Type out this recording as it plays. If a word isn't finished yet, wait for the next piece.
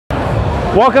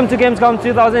Welcome to Gamescom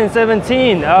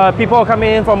 2017. People are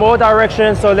coming in from all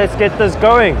directions, so let's get this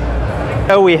going.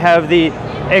 Here we have the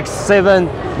X7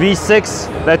 V6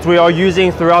 that we are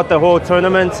using throughout the whole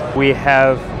tournament. We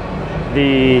have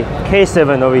the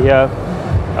K7 over here,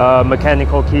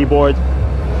 mechanical keyboard,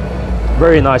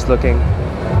 very nice looking.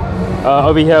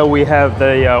 Over here we have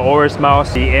the Aorus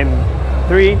mouse, the M3.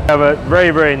 We have a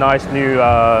very nice new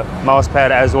mouse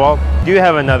pad as well. We do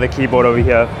have another keyboard over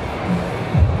here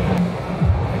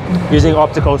using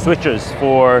optical switches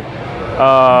for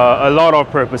a lot of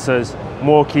purposes,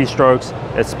 more keystrokes,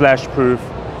 it's splash proof.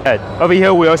 Over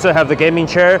here we also have the gaming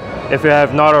chair, if you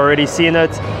have not already seen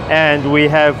it, and we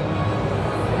have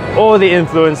all the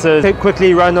influencers.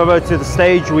 Quickly run over to the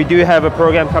stage. We do have a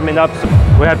program coming up.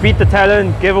 We have Beat the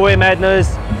Talent, Giveaway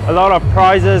Madness, a lot of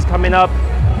prizes coming up.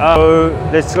 So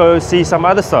let's go see some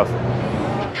other stuff.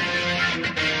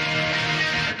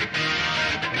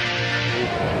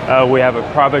 We have a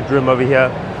private room over here.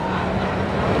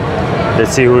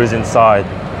 Let's see who is inside.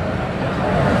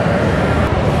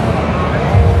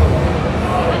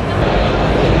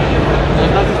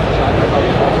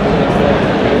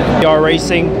 We are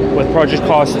racing with Project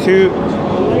Cars 2.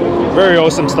 Very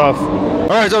awesome stuff.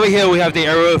 Alright, over here we have the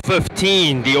Aero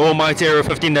 15, the almighty Aero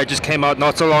 15 that just came out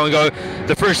not so long ago.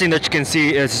 The first thing that you can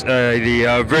see is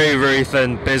the very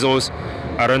thin bezels.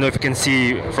 I don't know if you can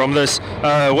see from this.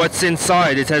 What's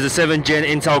inside? It has a 7th gen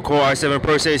Intel Core i7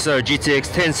 processor, GTX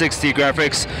 1060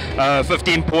 graphics,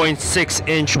 15.6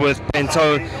 inch with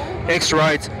Pantone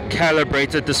X-Rite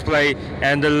calibrated display,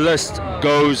 and the list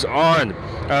goes on.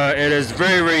 It is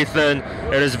very thin,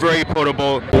 it is very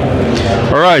portable.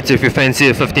 Alright, if you fancy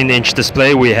a 15-inch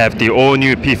display, we have the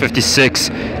all-new P56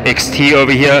 XT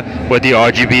over here with the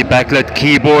RGB backlit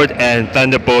keyboard and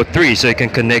Thunderbolt 3, so you can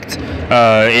connect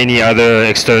any other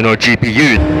external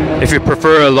GPU. If you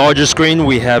prefer a larger screen,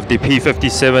 we have the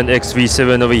P57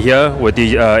 XV7 over here with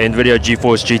the NVIDIA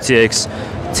GeForce GTX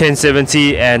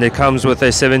 1070, and it comes with a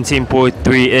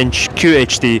 17.3-inch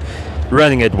QHD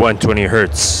running at 120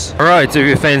 Hz. Alright, if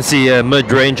you fancy a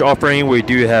mid-range offering, we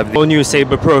do have the all-new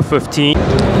Saber Pro 15.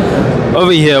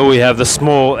 Over here we have the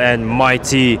small and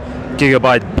mighty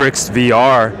GIGABYTE Bricks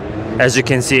VR. As you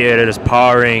can see, it is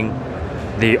powering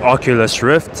the Oculus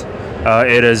Rift.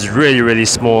 It is really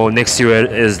small. Next to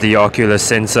it is the Oculus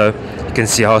sensor. You can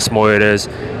see how small it is.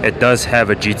 It does have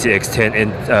a GTX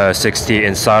 1060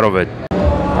 inside of it.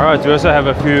 Alright, we also have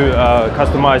a few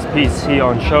customized pieces here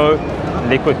on show.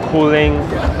 Liquid cooling.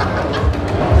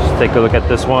 Just take a look at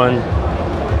this one.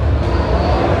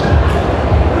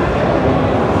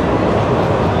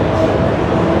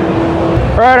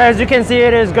 Alright, as you can see,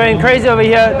 it is going crazy over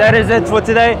here. That is it for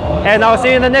today, and I'll see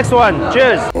you in the next one.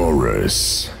 Cheers!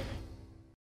 Aorus.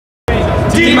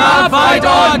 Team up, fight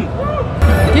on!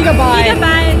 GIGABYTE!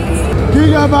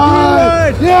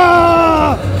 GIGABYTE!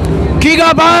 Yeah!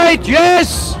 GIGABYTE,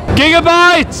 yes!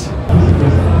 GIGABYTE!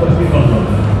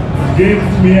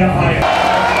 Gebt mir ein.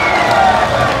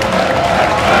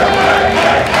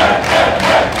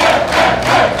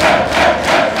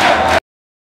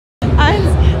 1,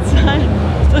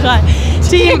 2, 3.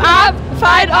 Team up,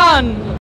 fight on!